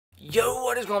Yo,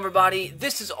 what is going on, everybody?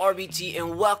 This is RBT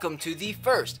and welcome to the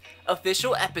first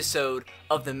official episode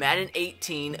of the Madden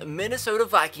 18 Minnesota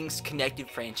Vikings Connected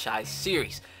Franchise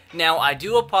Series. Now, I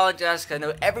do apologize because I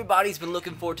know everybody's been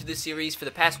looking forward to this series for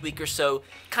the past week or so,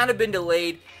 kind of been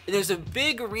delayed, and there's a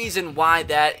big reason why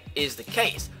that is the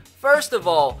case. First of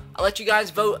all, I'll let you guys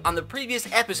vote on the previous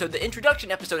episode, the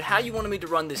introduction episode, how you wanted me to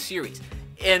run this series.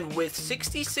 And with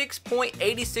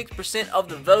 66.86% of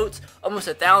the votes, almost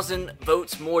 1,000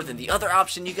 votes more than the other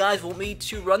option, you guys want me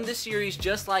to run this series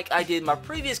just like I did my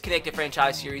previous Connected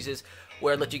Franchise series,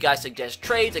 where I let you guys suggest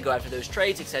trades, I go after those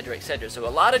trades, etc., etc. So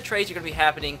a lot of trades are going to be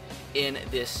happening in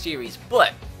this series.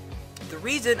 But the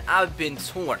reason I've been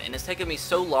torn, and it's taken me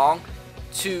so long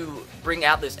to bring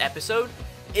out this episode,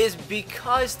 is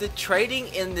because the trading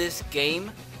in this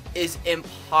game is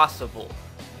impossible.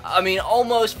 I mean,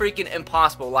 almost freaking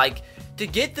impossible. Like, to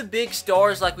get the big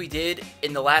stars like we did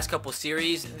in the last couple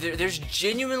series, there's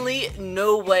genuinely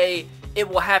no way it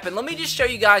will happen. Let me just show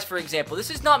you guys, for example.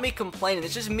 This is not me complaining.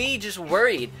 It's just me just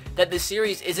worried that the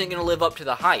series isn't going to live up to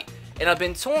the hype. And I've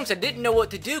been torn because I didn't know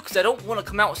what to do because I don't want to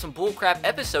come out with some bullcrap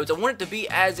episodes. I want it to be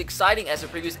as exciting as the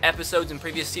previous episodes and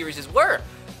previous series were.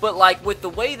 But, like, with the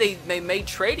way they made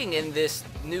trading in this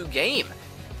new game,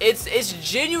 it's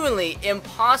genuinely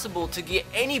impossible to get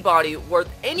anybody worth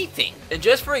anything. And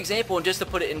just for example, and just to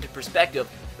put it into perspective,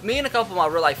 me and a couple of my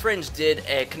real life friends did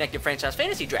a Connected Franchise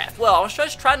Fantasy Draft. Well, I was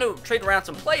just trying to trade around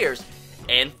some players,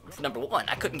 and number one,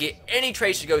 I couldn't get any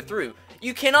trades to go through.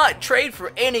 You cannot trade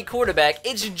for any quarterback.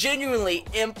 It's genuinely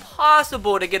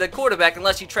impossible to get a quarterback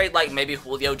unless you trade like maybe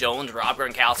Julio Jones, Rob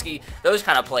Gronkowski, those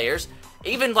kind of players.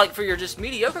 Even like for your just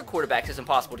mediocre quarterbacks, it's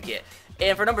impossible to get.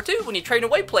 And for number two, when you trade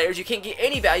away players, you can't get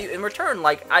any value in return.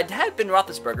 Like, I had Ben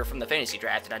Roethlisberger from the fantasy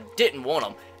draft, and I didn't want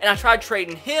him. And I tried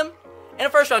trading him and a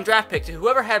first-round draft pick to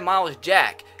whoever had Miles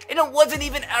Jack, and it wasn't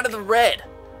even out of the red.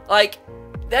 Like,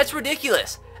 that's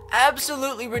ridiculous.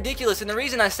 Absolutely ridiculous. And the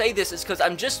reason I say this is because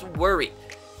I'm just worried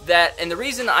that, and the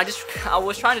reason I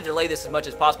was trying to delay this as much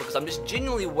as possible because I'm just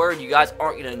genuinely worried you guys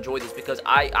aren't going to enjoy this because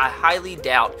I highly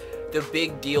doubt the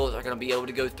big deals are going to be able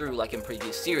to go through like in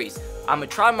previous series. I'm going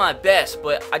to try my best,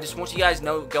 but I just want you guys to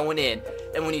know going in,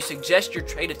 and when you suggest your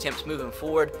trade attempts moving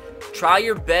forward, try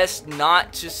your best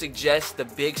not to suggest the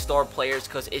big star players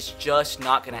because it's just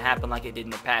not going to happen like it did in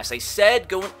the past. They said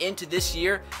going into this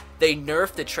year, they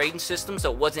nerfed the trading system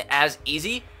so it wasn't as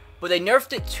easy, but they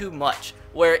nerfed it too much,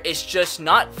 where it's just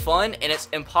not fun and it's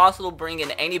impossible to bring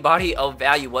in anybody of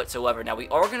value whatsoever. Now, we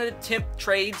are going to attempt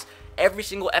trades every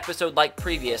single episode like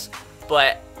previous,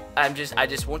 but I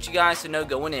just want you guys to know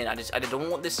going in, I don't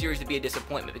want this series to be a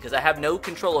disappointment because I have no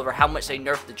control over how much they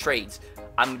nerf the trades.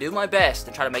 I'm going to do my best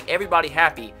to try to make everybody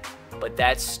happy, but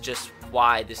that's just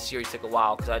why this series took a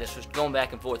while because I just was going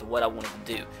back and forth with what I wanted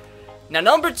to do. Now,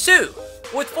 number two,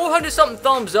 with 400-something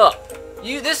thumbs up,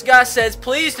 this guy says,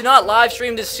 please do not live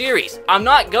stream this series. I'm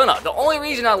not gonna. The only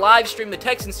reason I live streamed the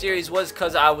Texans series was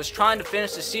because I was trying to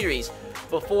finish the series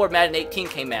before Madden 18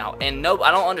 came out. And no,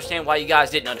 I don't understand why you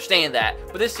guys didn't understand that.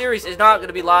 But this series is not going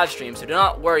to be live streamed, so do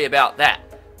not worry about that.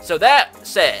 So that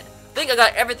said, I think I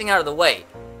got everything out of the way.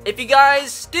 If you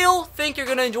guys still think you're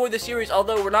going to enjoy the series,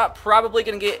 although we're not probably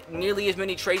going to get nearly as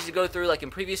many trades to go through like in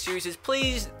previous series,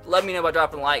 please let me know by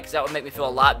dropping a like, because that would make me feel a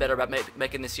lot better about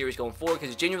making this series going forward,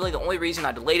 because genuinely the only reason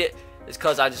I delayed it is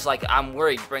because I'm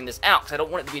worried to bring this out, because I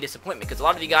don't want it to be a disappointment, because a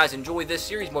lot of you guys enjoy this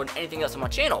series more than anything else on my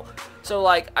channel. So,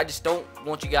 like, I just don't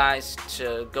want you guys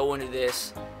to go into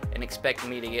this and expect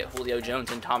me to get Julio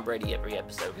Jones and Tom Brady every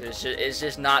episode, because it's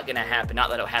just not going to happen.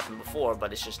 Not that it happened before,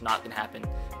 but it's just not going to happen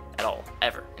at all,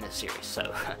 ever, in this series.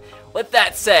 So, with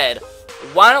that said,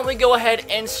 why don't we go ahead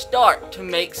and start to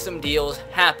make some deals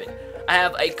happen? I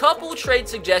have a couple trade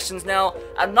suggestions now.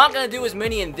 I'm not going to do as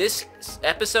many in this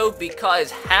episode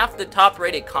because half the top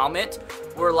rated comments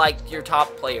were like your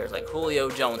top players, like Julio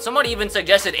Jones. Somebody even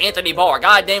suggested Anthony Barr.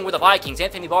 God dang, we're the Vikings.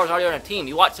 Anthony Barr's already on a team.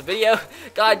 You watched the video?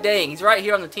 God dang, he's right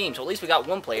here on the team. So at least we got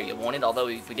one player you wanted, although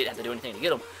we didn't have to do anything to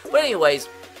get him. But anyways,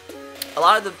 a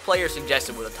lot of the players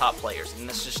suggested were the top players, and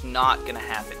that's just not going to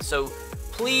happen. So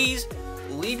please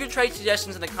leave your trade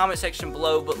suggestions in the comment section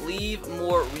below, but leave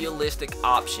more realistic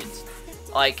options.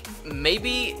 Like,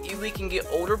 maybe we can get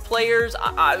older players.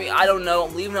 I mean, I don't know.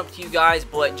 I'm leaving it up to you guys,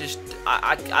 but just,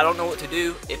 I don't know what to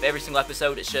do if every single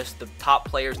episode it's just the top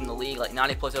players in the league, like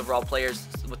 90+ overall players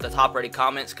with the top rated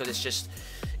comments, because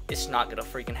it's not gonna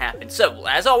freaking happen. So,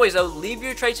 as always though, leave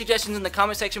your trade suggestions in the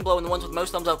comment section below, and the ones with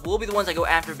most thumbs up will be the ones I go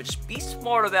after, but just be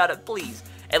smart about it, please.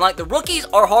 And like, the rookies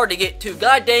are hard to get too.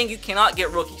 God dang, you cannot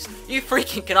get rookies. You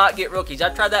freaking cannot get rookies. I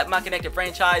tried that in my Connected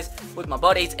Franchise with my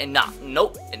buddies, and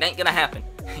nope, it ain't gonna happen.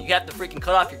 you have to freaking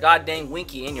cut off your goddamn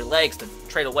winky and your legs to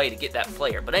trade away to get that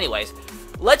player. But anyways,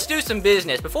 let's do some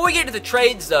business. Before we get to the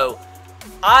trades, though,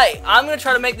 I'm going to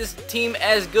try to make this team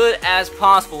as good as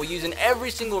possible using every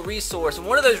single resource. And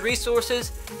one of those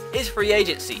resources is free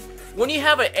agency. When you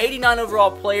have an 89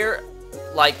 overall player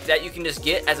like that you can just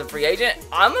get as a free agent,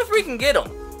 I'm going to freaking get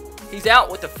him. He's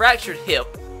out with a fractured hip,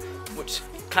 which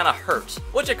kind of hurts.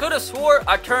 Which I could have swore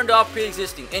I turned off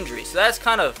pre-existing injuries. So that's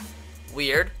kind of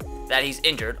weird that he's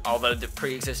injured, although the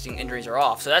pre-existing injuries are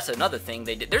off. So that's another thing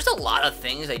they did. There's a lot of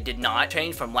things they did not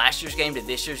change from last year's game to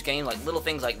this year's game, like little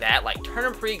things like that, like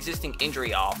turning pre-existing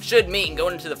injury off should mean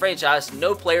going into the franchise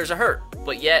no players are hurt,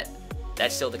 but yet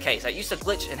that's still the case. That used to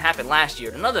glitch and happen last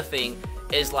year. Another thing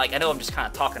is, like, I know I'm just kind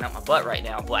of talking out my butt right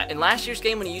now, but in last year's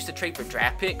game when you used to trade for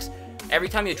draft picks, every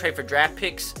time you trade for draft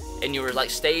picks and you were like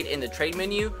stayed in the trade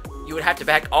menu, you would have to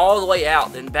back all the way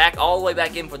out, then back all the way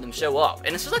back in for them to show up.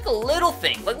 And it's just like a little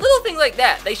thing, like little things like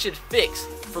that they should fix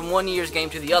from one year's game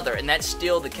to the other, and that's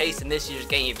still the case in this year's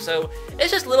game. So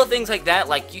it's just little things like that,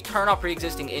 like you turn off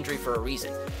pre-existing injury for a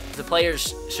reason. The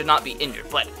players should not be injured,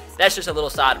 but that's just a little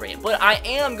side rant. But I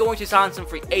am going to sign some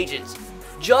free agents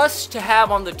just to have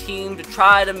on the team to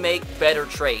try to make better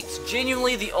trades.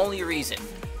 Genuinely the only reason.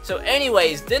 So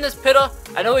anyways, Dennis Pitta,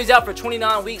 I know he's out for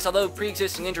 29 weeks, although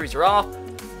pre-existing injuries are off.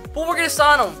 But we're going to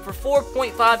sign him for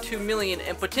 $4.52 million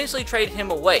and potentially trade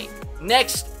him away.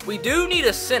 Next, we do need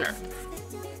a center.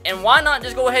 And why not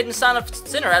just go ahead and sign a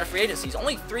center out of free agency? He's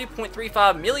only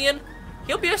 $3.35 million.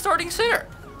 He'll be a starting center.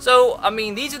 So, I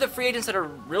mean, these are the free agents that are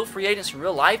real free agents in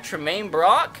real life. Tremaine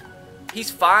Brock,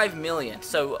 he's $5 million.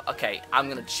 So, okay, I'm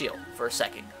going to chill for a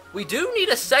second. We do need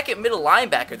a second middle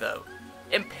linebacker, though.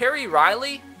 And Perry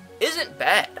Riley isn't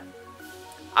bad.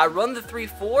 I run the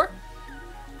 3-4.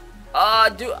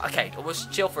 Okay, let's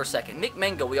chill for a second. Nick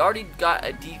Mango, we already got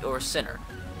a deep or a center.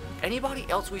 Anybody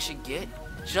else we should get?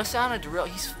 Just on a Darrell,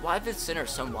 why the center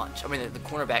so much? I mean, the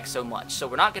cornerback so much. So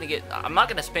we're not going to get, I'm not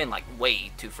going to spend like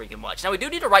way too freaking much. Now we do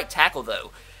need a right tackle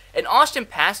though. And Austin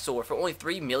Pastor for only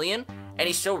 $3 million, and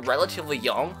he's still relatively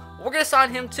young. We're going to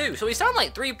sign him too. So we signed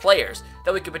like 3 players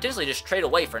that we could potentially just trade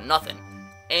away for nothing.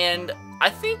 And I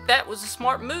think that was a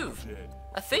smart move.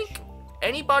 I think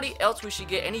anybody else we should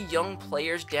get, any young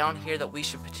players down here that we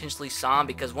should potentially sign,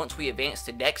 because once we advance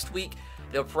to next week,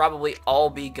 they'll probably all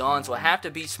be gone, so I have to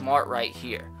be smart right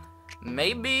here.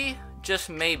 Maybe, just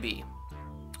maybe,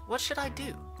 what should I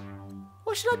do?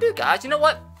 What should I do, guys? You know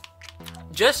what?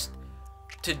 Just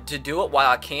to do it while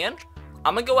I can,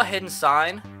 I'm going to go ahead and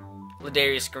sign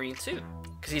Ladarius Green too,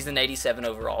 because he's an 87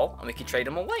 overall, and we can trade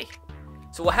him away.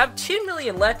 So we'll have $10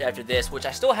 million left after this, which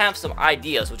I still have some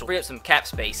ideas, which will free up some cap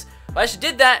space. But I just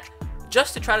did that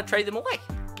just to try to trade them away.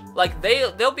 Like,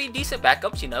 they'll be decent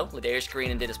backups, you know, Ladarius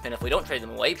Green and Dennis Pitta if we don't trade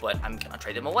them away, but I'm going to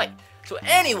trade them away. So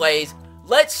anyways,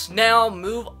 let's now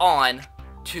move on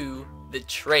to the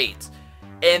trades.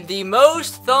 And the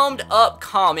most thumbed up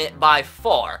comment by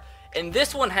far, and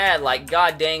this one had like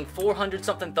god dang 400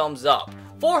 something thumbs up.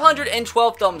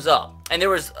 412 thumbs up. And there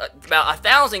was about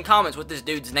 1,000 comments with this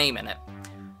dude's name in it.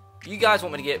 You guys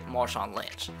want me to get Marshawn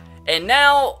Lynch. And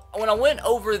now, when I went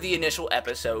over the initial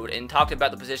episode and talked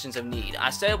about the positions of need, I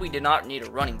said we did not need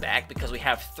a running back because we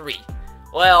have 3.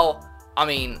 Well, I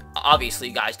mean, obviously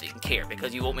you guys didn't care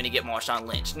because you want me to get Marshawn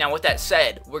Lynch. Now, with that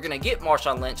said, we're going to get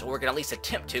Marshawn Lynch, or we're going to at least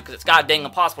attempt to, because it's god dang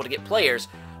impossible to get players.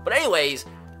 But anyways,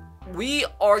 we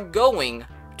are going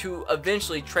to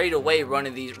eventually trade away one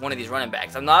of these running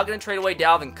backs. I'm not going to trade away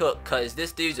Dalvin Cook because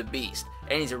this dude's a beast.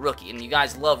 And he's a rookie, and you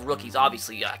guys love rookies,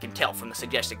 obviously, I can tell from the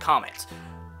suggested comments.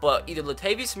 But either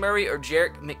Latavius Murray or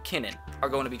Jerick McKinnon are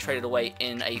going to be traded away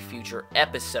in a future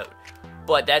episode.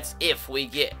 But that's if we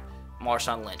get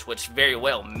Marshawn Lynch, which very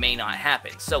well may not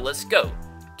happen. So let's go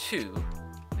to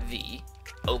the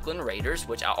Oakland Raiders,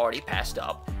 which I already passed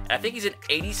up. And I think he's an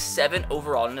 87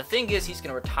 overall, and the thing is, he's going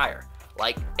to retire,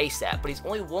 like ASAP, but he's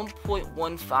only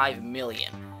 $1.15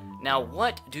 million. Now,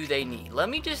 what do they need? Let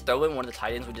me just throw in one of the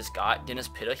tight ends we just got. Dennis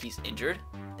Pitta, he's injured.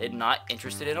 They're not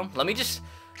interested in him. Let me just...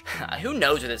 Who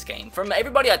knows with this game? From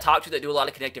everybody I talk to that do a lot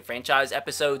of connected franchise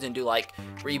episodes and do, like,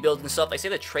 rebuilds and stuff, they say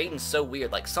the trading's so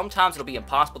weird. Like, sometimes it'll be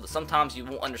impossible, but sometimes you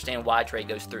won't understand why a trade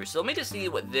goes through. So let me just see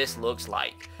what this looks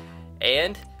like.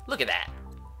 And look at that.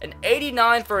 An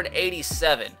 89 for an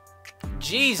 87.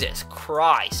 Jesus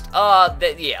Christ.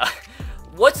 Yeah.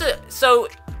 So...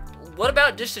 what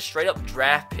about just a straight-up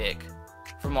draft pick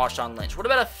for Marshawn Lynch? What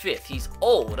about a 5th? He's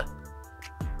old.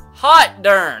 Hot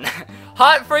darn.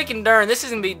 Hot freaking darn. This is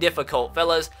going to be difficult,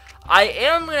 fellas. I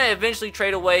am going to eventually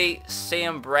trade away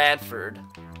Sam Bradford.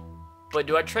 But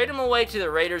do I trade him away to the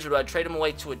Raiders, or do I trade him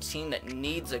away to a team that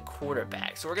needs a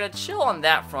quarterback? So we're going to chill on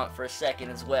that front for a second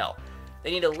as well.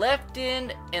 They need a left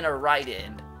end and a right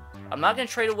end. I'm not going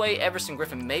to trade away Everson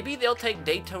Griffin. Maybe they'll take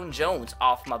Dayton Jones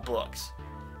off my books.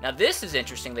 Now this is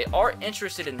interesting. They are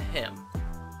interested in him.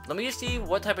 Let me just see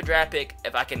what type of draft pick,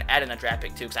 if I can add in a draft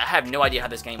pick too, because I have no idea how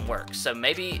this game works. So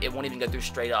maybe it won't even go through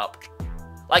straight up.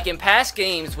 Like in past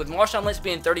games, with Marshawn Lynch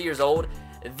being 30 years old,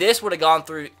 this would have gone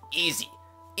through easy.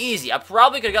 Easy. I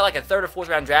probably could have got like a 3rd or 4th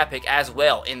round draft pick as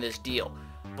well in this deal.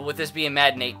 But with this being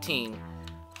Madden 18,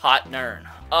 hot nern.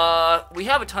 We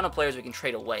have a ton of players we can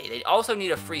trade away. They also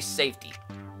need a free safety.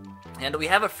 And we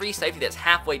have a free safety that's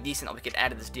halfway decent that we can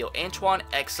add to this deal. Antoine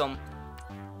Exum.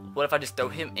 What if I just throw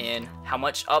him in? How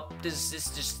much up does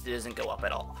this? Just doesn't go up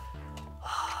at all.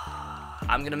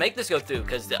 I'm going to make this go through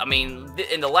because, I mean,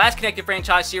 in the last Connected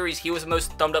Franchise Series, he was the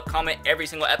most thumbed up comment every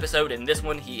single episode, and this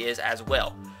one he is as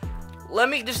well. Let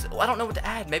me just, I don't know what to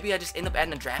add. Maybe I just end up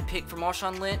adding a draft pick for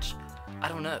Marshawn Lynch. I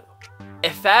don't know.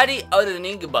 Ifeadi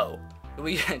Odenigbo. Do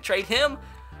we trade him?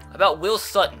 About Will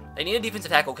Sutton. They need a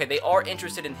defensive tackle. Okay, they are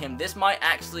interested in him. This might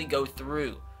actually go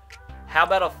through. How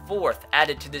about a 4th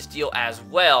added to this deal as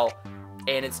well?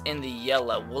 And it's in the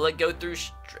yellow. Will it go through?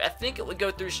 I think it would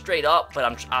go through straight up,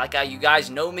 but you guys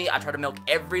know me. I try to milk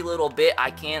every little bit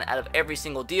I can out of every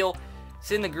single deal.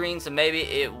 It's in the green, so maybe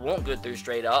it won't go through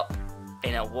straight up,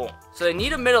 and it won't. So they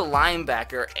need a middle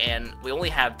linebacker, and we only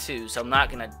have 2, so I'm not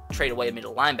going to trade away a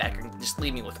middle linebacker and just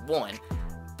leave me with 1.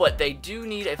 But they do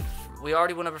need a... We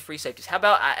already went over free safeties. How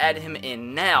about I add him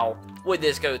in now? Would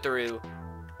this go through?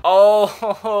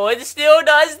 Oh, it still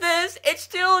does this. It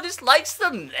still just likes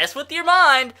to mess with your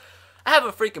mind. I have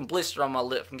a freaking blister on my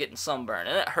lip from getting sunburned,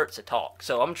 and it hurts to talk.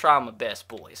 So I'm trying my best,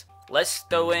 boys. Let's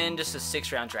throw in just a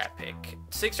 6th round draft pick.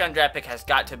 6th round draft pick has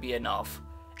got to be enough,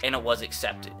 and it was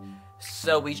accepted.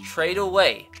 So we trade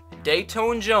away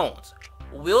Dayton Jones,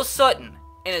 Will Sutton,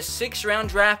 and a 6th round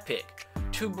draft pick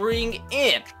to bring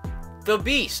in the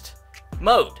beast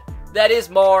mode. That is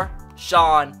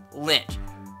Marshawn Lynch.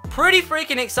 Pretty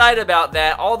freaking excited about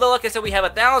that. Although, like I said, we have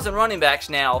 1,000 running backs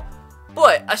now.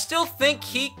 But I still think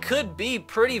he could be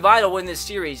pretty vital in this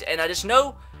series. And I just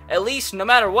know, at least no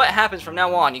matter what happens from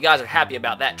now on, you guys are happy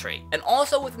about that trade. And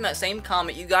also within that same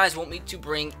comment, you guys want me to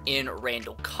bring in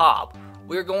Randall Cobb.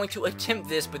 We're going to attempt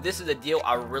this, but this is a deal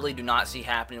I really do not see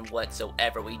happening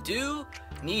whatsoever. We do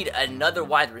need another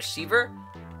wide receiver,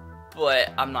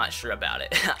 but I'm not sure about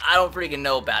it. I don't freaking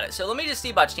know about it. So let me just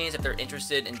see by chance if they're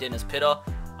interested in Dennis Pitta.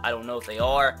 I don't know if they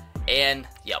are. And,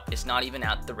 yep, it's not even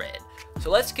out the red. So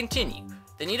let's continue.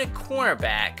 They need a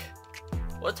cornerback.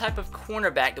 What type of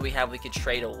cornerback do we have we could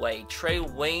trade away? Trey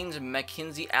Waynes,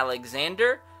 Mackenzie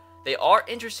Alexander. They are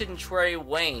interested in Trey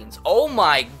Waynes. Oh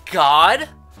my god.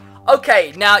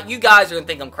 Okay, now you guys are going to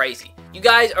think I'm crazy. You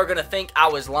guys are going to think I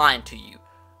was lying to you.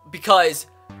 Because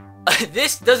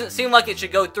this doesn't seem like it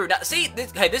should go through. Now, see,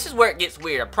 this is where it gets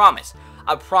weird. I promise.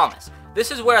 I promise. This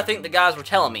is where I think the guys were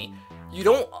telling me.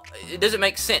 It doesn't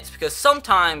make sense, because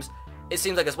sometimes it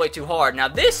seems like it's way too hard. Now,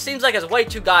 this seems like it's way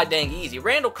too goddamn easy.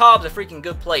 Randall Cobb's a freaking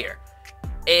good player.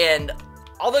 And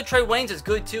although Trey Waynes is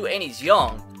good too, and he's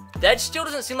young, that still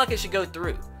doesn't seem like it should go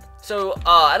through. So,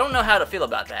 I don't know how to feel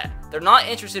about that. They're not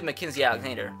interested in Mackenzie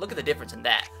Alexander. Look at the difference in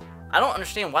that. I don't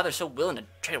understand why they're so willing to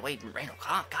trade away Randall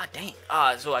Cobb. God dang.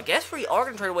 So I guess we are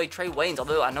going to trade away Trey Waynes,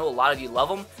 although I know a lot of you love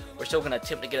him. We're still going to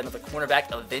attempt to get another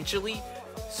cornerback eventually.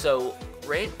 So,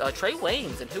 Trey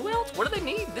Waynes, and who else? What do they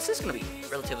need? This is going to be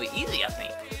relatively easy, I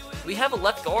think. We have a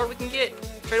left guard we can get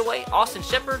trade away. Austin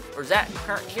Shepard or Zach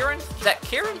Kieran? Zach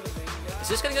Kieran? Is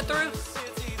this going to go through?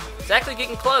 It's actually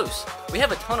getting close. We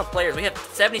have a ton of players. We have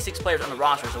 76 players on the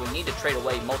roster, so we need to trade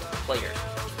away multiple players.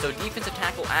 So defensive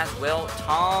tackle as well,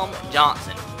 Tom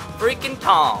Johnson. Freaking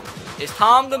Tom. Is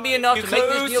Tom going to be enough to make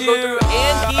this deal go through?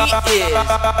 And he is.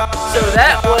 So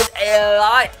that was a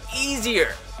lot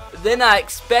easier than I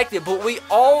expected, but we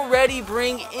already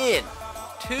bring in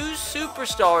 2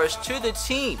 superstars to the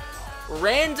team.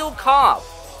 Randall Cobb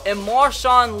and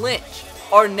Marshawn Lynch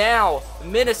are now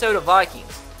Minnesota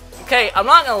Vikings. Okay, I'm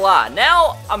not gonna lie,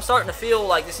 now I'm starting to feel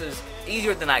like this is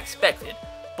easier than I expected,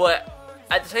 but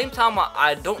at the same time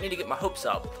I don't need to get my hopes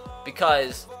up,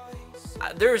 because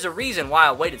there's a reason why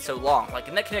I waited so long. Like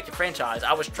in that Connected Franchise,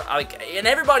 I was and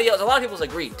everybody else, a lot of people's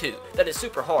agreed too, that it's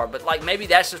super hard, but like maybe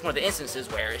that's just one of the instances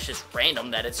where it's just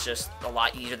random, that it's just a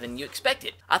lot easier than you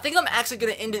expected. I think I'm actually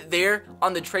going to end it there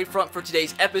on the trade front for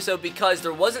today's episode, because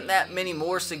there wasn't that many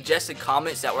more suggested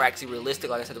comments that were actually realistic.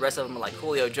 Like I said, the rest of them are like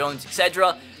Julio Jones,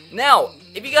 etc. Now,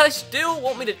 if you guys still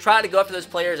want me to try to go after those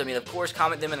players, I mean, of course,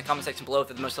 comment them in the comment section below if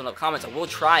they're the most thumbs up comments. I will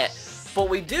try it. But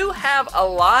we do have a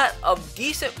lot of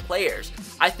decent players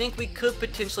I think we could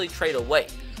potentially trade away.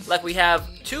 like we have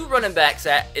 2 running backs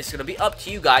at, it's going to be up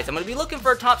to you guys. I'm going to be looking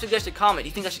for a top suggested comment. Do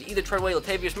you think I should either trade away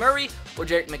Latavius Murray or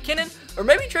Jerick McKinnon, or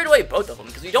maybe trade away both of them,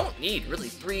 because you don't need really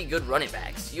 3 good running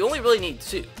backs. You only really need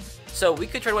 2. So we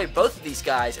could trade away both of these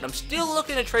guys, and I'm still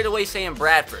looking to trade away Sam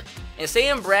Bradford. And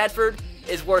Sam Bradford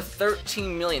is worth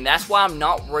 $13 million. That's why I'm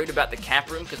not worried about the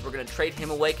cap room, because we're going to trade him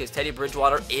away, because Teddy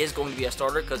Bridgewater is going to be a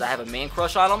starter, because I have a man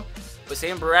crush on him. But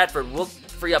Sam Bradford will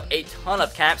free up a ton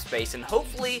of cap space, and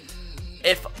hopefully,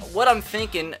 if what I'm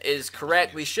thinking is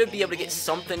correct, we should be able to get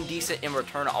something decent in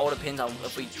return. It all depends on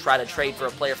if we try to trade for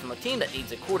a player from a team that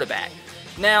needs a quarterback.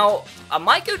 Now, I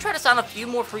might go try to sign a few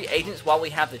more free agents while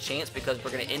we have the chance, because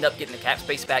we're going to end up getting the cap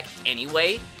space back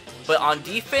anyway. But on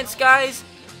defense, guys,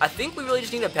 I think we really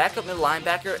just need a backup middle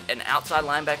linebacker, an outside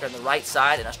linebacker on the right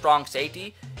side, and a strong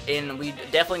safety. And we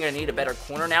definitely going to need a better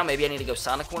corner now. Maybe I need to go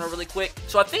sign a corner really quick.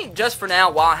 So I think just for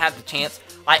now, while I have the chance,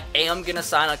 I am going to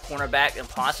sign a cornerback and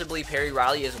possibly Perry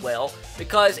Riley as well.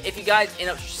 Because if you guys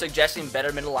end up suggesting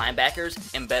better middle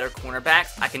linebackers and better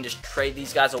cornerbacks, I can just trade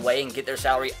these guys away and get their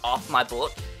salary off my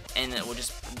book. And it will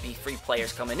just be free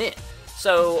players coming in.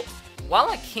 So while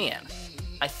I can,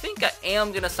 I think I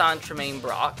am going to sign Tremaine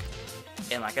Brock.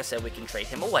 And like I said, we can trade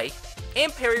him away.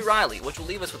 And Perry Riley, which will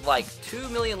leave us with like $2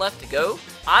 million left to go.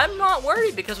 I'm not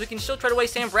worried, because we can still trade away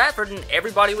Sam Bradford and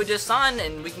everybody would just sign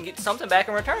and we can get something back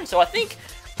in return. So I think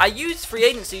I used free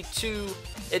agency to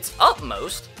its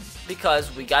utmost,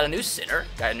 because we got a new center,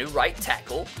 got a new right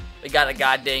tackle, we got a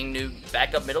goddamn new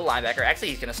backup middle linebacker. Actually,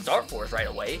 he's going to start for us right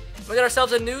away. We got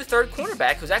ourselves a new third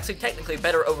cornerback who's actually technically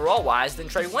better overall-wise than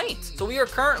Trey Waynes. So we are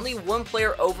currently 1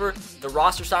 player over the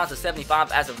roster size of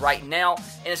 75 as of right now.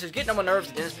 And it's just getting on my nerves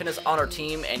that Dennis Pitta's on our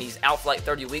team and he's out for like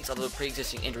 30 weeks, although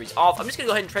pre-existing injuries off. I'm just going to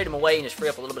go ahead and trade him away and just free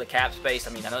up a little bit of cap space.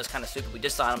 I mean, I know it's kind of stupid. We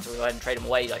just signed him, so we'll go ahead and trade him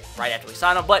away like right after we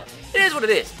sign him. But it is what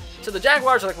it is. So the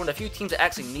Jaguars are like one of the few teams that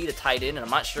actually need a tight end, and I'm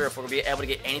not sure if we're going to be able to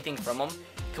get anything from them.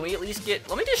 Can we at least get,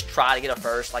 let me just try to get a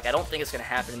first. Like, I don't think it's going to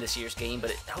happen in this year's game,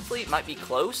 but hopefully it might be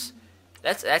close.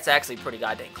 That's actually pretty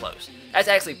goddamn close. That's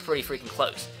actually pretty freaking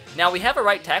close. Now, we have a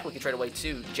right tackle we can trade away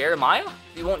to. Jeremiah?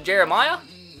 You want Jeremiah?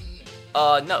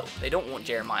 No, they don't want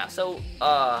Jeremiah. So,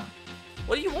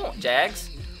 what do you want, Jags?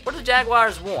 What do the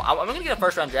Jaguars want? I'm going to get a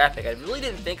first-round draft pick. I really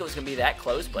didn't think it was going to be that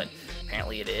close, but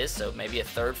apparently it is. So, maybe a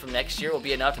third from next year will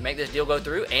be enough to make this deal go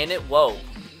through, and it won't.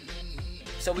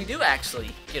 So we do actually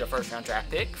get a first-round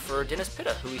draft pick for Dennis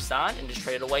Pitta, who we signed and just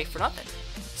traded away for nothing.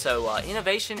 So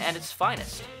innovation at its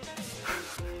finest.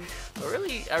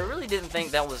 I really didn't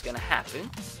think that was going to happen,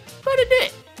 but it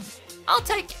did. I'll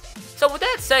take it. So with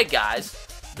that said, guys,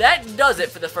 that does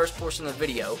it for the first portion of the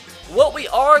video. What we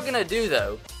are going to do,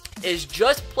 though, is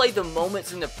just play the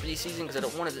moments in the preseason, because I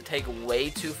don't want it to take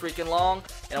way too freaking long,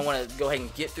 and I want to go ahead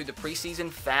and get through the preseason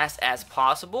fast as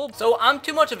possible. So I'm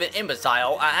too much of an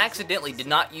imbecile. I accidentally did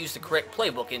not use the correct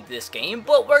playbook in this game,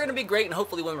 but we're going to be great and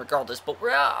hopefully win regardless. But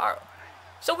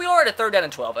so we are at a 3rd down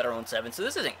and 12 at our own 7, so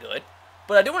this isn't good.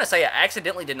 But I do want to say I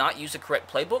accidentally did not use the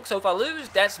correct playbook, so if I lose,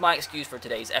 that's my excuse for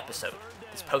today's episode.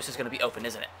 This post is going to be open,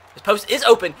 isn't it? This post is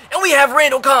open, and we have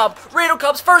Randall Cobb. Randall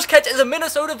Cobb's first catch as a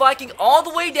Minnesota Viking all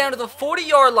the way down to the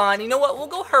 40-yard line. You know what? We'll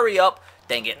go hurry up.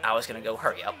 Dang it, I was going to go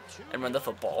hurry up and run the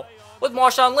football with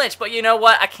Marshawn Lynch. But you know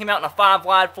what? I came out in a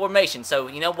 5-wide formation. So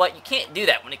you know what? You can't do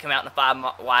that when you come out in a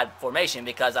 5-wide formation,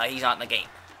 because he's not in the game.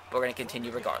 But we're going to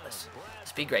continue regardless.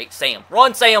 Let's be great. Sam.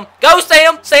 Run, Sam. Go,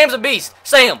 Sam. Sam's a beast.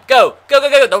 Sam, go. Go,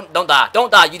 go, go. Don't die.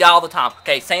 Don't die. You die all the time.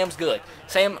 Okay, Sam's good.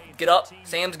 Sam, get up.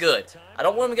 Sam's good. I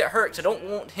don't want him to get hurt, so I don't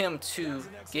want him to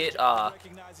get,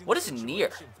 what is near?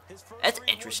 That's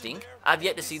interesting. I've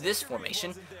yet to see this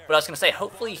formation. But I was going to say,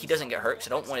 hopefully he doesn't get hurt, because I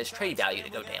don't want his trade value to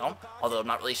go down. Although I'm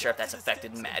not really sure if that's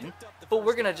affected in Madden. But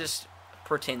we're going to just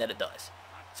pretend that it does.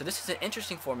 So this is an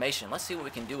interesting formation. Let's see what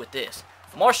we can do with this.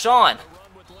 Marshawn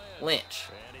Lynch.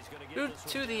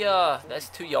 That's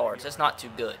 2 yards. That's not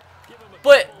too good.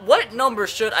 But what number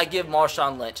should I give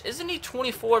Marshawn Lynch? Isn't he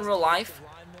 24 in real life?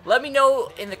 Let me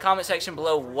know in the comment section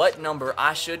below what number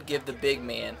I should give the big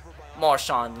man,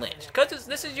 Marshawn Lynch. Because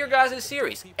this is your guys'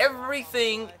 series.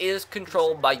 Everything is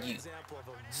controlled by you.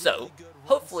 So,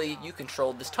 hopefully you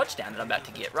controlled this touchdown that I'm about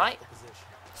to get, right?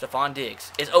 Stephon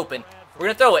Diggs is open. We're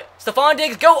going to throw it. Stephon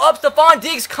Diggs, go up. Stephon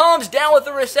Diggs comes down with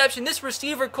the reception. This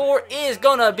receiver core is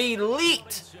going to be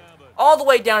elite. All the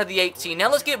way down to the 18. Now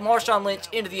let's get Marshawn Lynch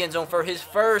into the end zone for his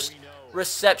first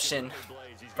reception.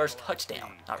 First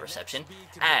touchdown, not reception,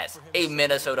 as a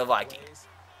Minnesota Viking.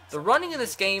 The running in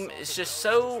this game is just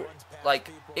so,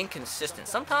 like, inconsistent.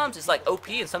 Sometimes it's, like, OP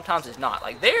and sometimes it's not.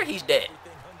 Like, there, he's dead.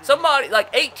 Somebody, like,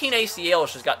 18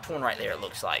 ACLs just got torn right there, it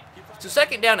looks like. So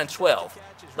 2nd down and 12.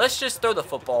 Let's just throw the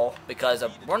football because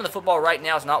running the football right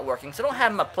now is not working. So I don't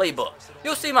have my playbook.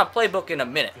 You'll see my playbook in a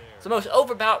minute. It's the most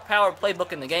overpowered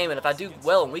playbook in the game, and if I do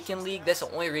well in Weekend League, that's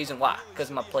the only reason why. Because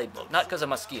of my playbook, not because of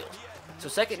my skills. So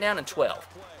 2nd down and 12.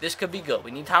 This could be good.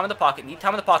 We need time in the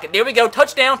pocket. There we go.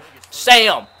 Touchdown.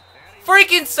 Sam.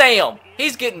 Freaking Sam.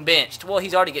 He's getting benched. Well,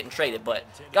 he's already getting traded, but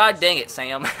god dang it,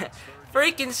 Sam.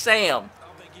 Freaking Sam.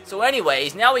 So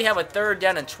anyways, now we have a 3rd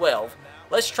down and 12.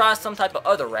 Let's try some type of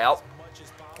other route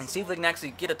and see if we can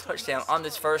actually get a touchdown on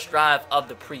this first drive of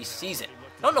the preseason.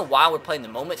 I don't know why we're playing the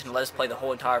moments and let us play the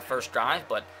whole entire first drive,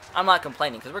 but I'm not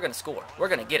complaining because we're going to score. We're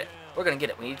going to get it. We're going to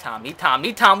get it. We need time.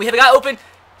 We have a guy open.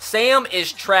 Sam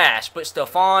is trash, but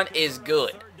Stephon is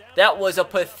good. That was a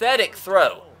pathetic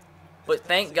throw, but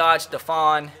thank God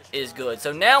Stephon is good.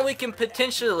 So now we can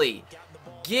potentially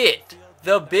get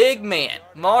the big man,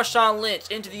 Marshawn Lynch,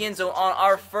 into the end zone on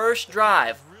our first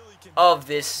drive of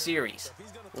this series.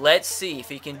 Let's see if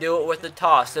he can do it with the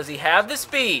toss. Does he have the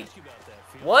speed?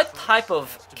 What type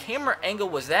of camera angle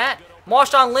was that?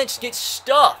 Marshawn Lynch gets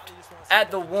stuffed at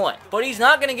the 1. But he's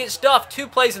not going to get stuffed 2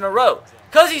 plays in a row.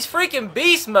 Because he's freaking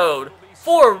beast mode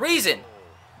for a reason.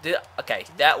 Okay,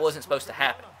 that wasn't supposed to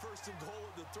happen.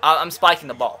 I'm spiking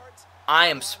the ball. I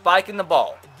am spiking the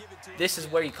ball. This is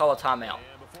where you call a timeout.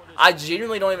 I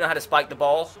genuinely don't even know how to spike the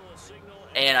ball.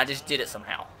 And I just did it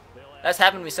somehow. That's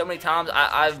happened to me so many times.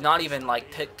 I've not even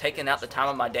like taken out the time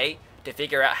of my day to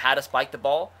figure out how to spike the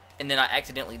ball. And then I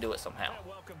accidentally do it somehow.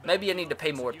 Maybe I need to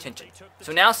pay more attention.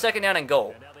 So now 2nd down and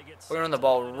goal. We're going to run the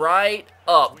ball right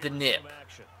up the nip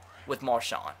with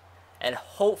Marshawn. And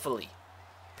hopefully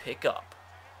pick up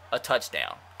a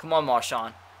touchdown. Come on,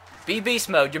 Marshawn. Be beast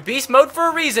mode. You're beast mode for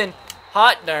a reason.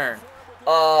 Hot darn.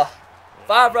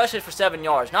 5 rushes for 7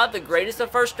 yards. Not the greatest of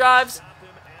first drives,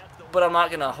 but I'm not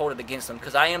going to hold it against them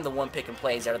because I am the one picking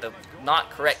plays out of the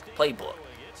not correct playbook.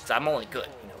 So I'm only good.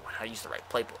 You know, I use the right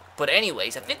playbook. But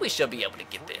anyways, I think we should be able to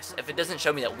get this if it doesn't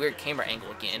show me that weird camera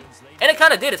angle again. And it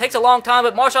kind of did. It takes a long time,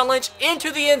 but Marshawn Lynch into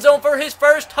the end zone for his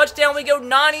first touchdown. We go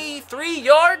 93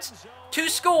 yards to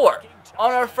score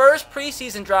on our first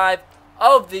preseason drive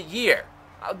of the year.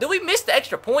 Did we miss the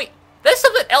extra point? That's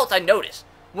something else I noticed.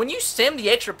 When you sim the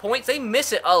extra points, they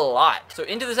miss it a lot. So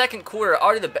into the 2nd quarter,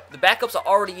 already the backups are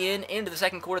already into the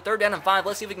 2nd quarter. 3rd down and 5.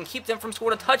 Let's see if we can keep them from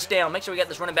scoring a touchdown. Make sure we got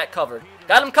this running back covered.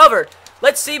 Got him covered.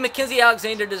 Let's see. Mackenzie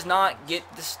Alexander does not get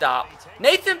the stop.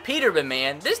 Nathan Peterman,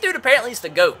 man. This dude apparently is the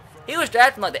GOAT. He was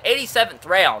drafted in like the 87th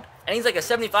round, and he's like a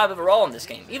 75 overall in this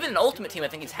game. Even in Ultimate Team, I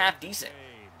think he's half decent.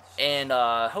 And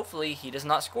hopefully he does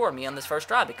not score me on this first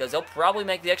drive because they'll probably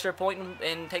make the extra point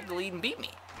and take the lead and beat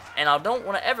me. And I don't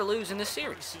want to ever lose in this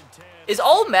series. Is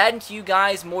all Madden to you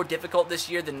guys more difficult this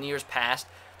year than years past?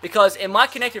 Because in my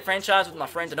connected franchise with my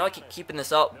friends, I know I keep keeping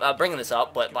this up, bringing this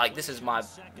up, but like this is my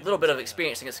little bit of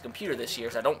experience against the computer this year,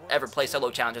 so I don't ever play solo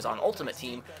challenges on Ultimate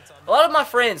Team. A lot of my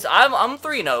friends, I'm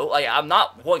 3-0, like I'm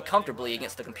not won comfortably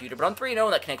against the computer, but I'm 3-0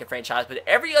 in that connected franchise. But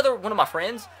every other one of my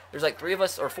friends, there's like 3 of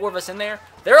us or 4 of us in there,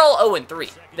 they're all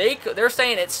 0-3. They're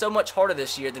saying it's so much harder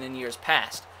this year than in years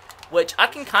past, which I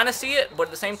can kind of see it, but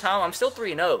at the same time, I'm still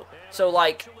 3-0. So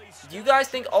like, do you guys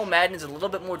think all Madden is a little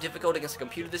bit more difficult against the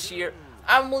computer this year?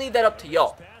 I'm going to leave that up to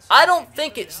y'all. I don't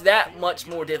think it's that much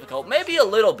more difficult. Maybe a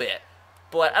little bit.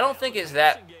 But I don't think it's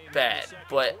that bad.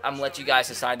 But I'm going to let you guys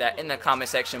decide that in the comment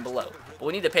section below. But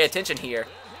we need to pay attention here.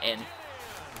 And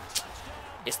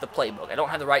it's the playbook. I don't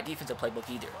have the right defensive playbook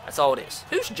either. That's all it is.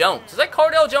 Who's Jones? Is that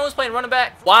Cardell Jones playing running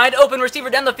back? Wide open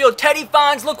receiver down the field. Teddy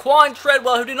finds Laquan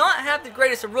Treadwell, who do not have the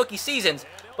greatest of rookie seasons.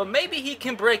 But maybe he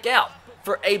can break out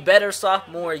for a better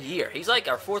sophomore year. He's like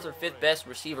our 4th or 5th best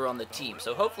receiver on the team,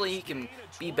 so hopefully he can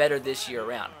be better this year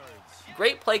around.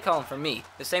 Great play calling from me.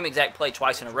 The same exact play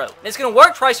twice in a row. And it's going to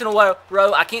work twice in a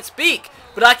row. I can't speak,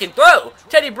 but I can throw.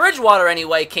 Teddy Bridgewater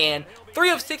anyway can.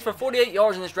 3 of 6 for 48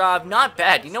 yards in this drive. Not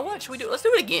bad. You know what? Should we do it? Let's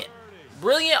do it again.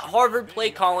 Brilliant Harvard play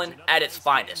calling at its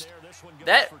finest.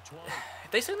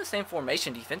 If they stay in the same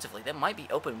formation defensively, that might be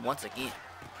open once again.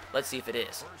 Let's see if it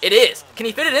is. It is. Can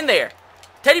he fit it in there?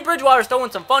 Teddy Bridgewater's throwing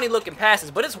some funny looking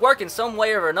passes, but it's working some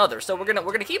way or another, so we're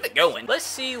gonna keep it going. Let's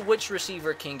see which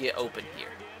receiver can get open here.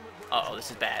 Uh-oh,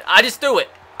 this is bad. I just threw it.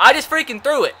 I just freaking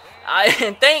threw it.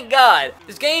 And thank God.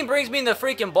 This game brings me in the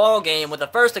freaking ball game with a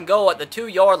 1st and goal at the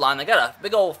 2-yard line. They got a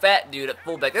big old fat dude at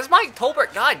fullback. That's Mike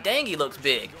Tolbert. God dang, he looks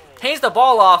big. Hands the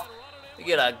ball off. We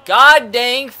get a god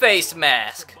dang face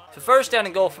mask. So 1st down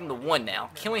and goal from the 1 now.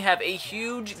 Can we have a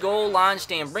huge goal line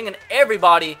stand, bringing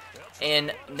everybody?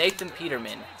 And Nathan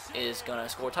Peterman is going to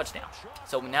score a touchdown.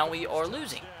 So now we are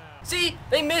losing. See,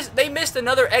 they missed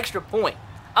another extra point.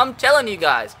 I'm telling you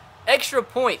guys, extra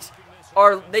points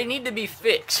they need to be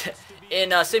fixed.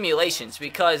 in simulations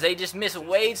because they just miss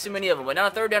way too many of them. But now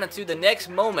 3rd down and 2 the next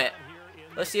moment.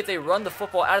 Let's see if they run the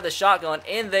football out of the shotgun,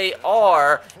 and they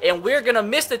are. And we're going to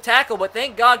miss the tackle, but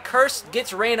thank God Curse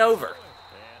gets ran over.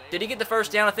 Did he get the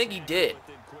first down? I think he did.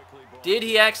 Did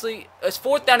he actually? It's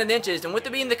 4th down and inches, and with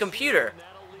it being the computer,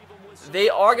 they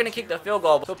are going to kick the field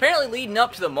goal. So apparently leading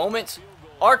up to the moments,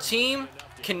 our team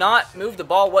cannot move the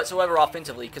ball whatsoever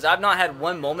offensively because I've not had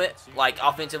one moment like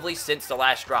offensively since the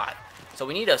last drive. So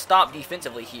we need to stop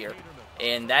defensively here,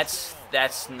 and that's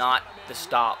not the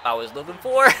stop I was looking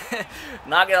for.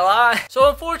 Not gonna lie. So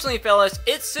unfortunately, fellas,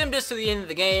 it simmed us to the end of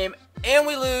the game, and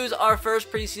we lose our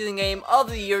first preseason game of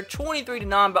the year,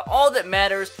 23-9. But all that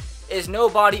matters is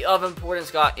nobody of importance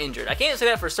got injured. I can't say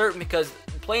that for certain because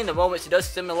playing the moments, it does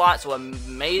sim a lot, so I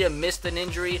may have missed an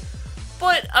injury.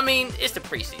 But, I mean, it's the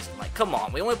preseason. Like, come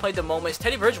on. We only played the moments.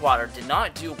 Teddy Bridgewater did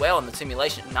not do well in the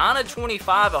simulation. 9 of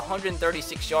 25,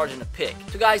 136 yards and a pick.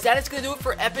 So, guys, that is going to do it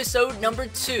for episode number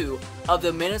 2 of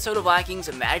the Minnesota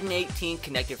Vikings Madden 18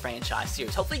 Connected Franchise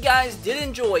Series. Hopefully, you guys did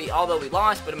enjoy, although we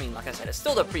lost. But, I mean, like I said, it's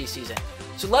still the preseason.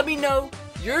 So, let me know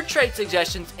your trade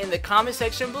suggestions in the comment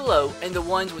section below, and the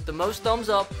ones with the most thumbs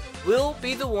up will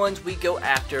be the ones we go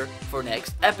after for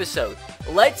next episode.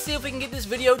 Let's see if we can get this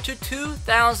video to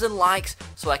 2,000 likes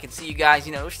so I can see you guys.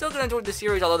 You know, we're still going to enjoy the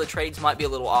series, although the trades might be a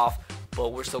little off,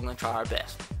 but we're still going to try our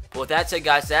best. But with that said,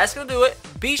 guys, that's going to do it.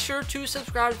 Be sure to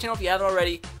subscribe to the channel if you haven't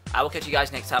already. I will catch you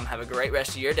guys next time. Have a great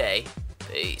rest of your day.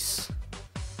 Peace.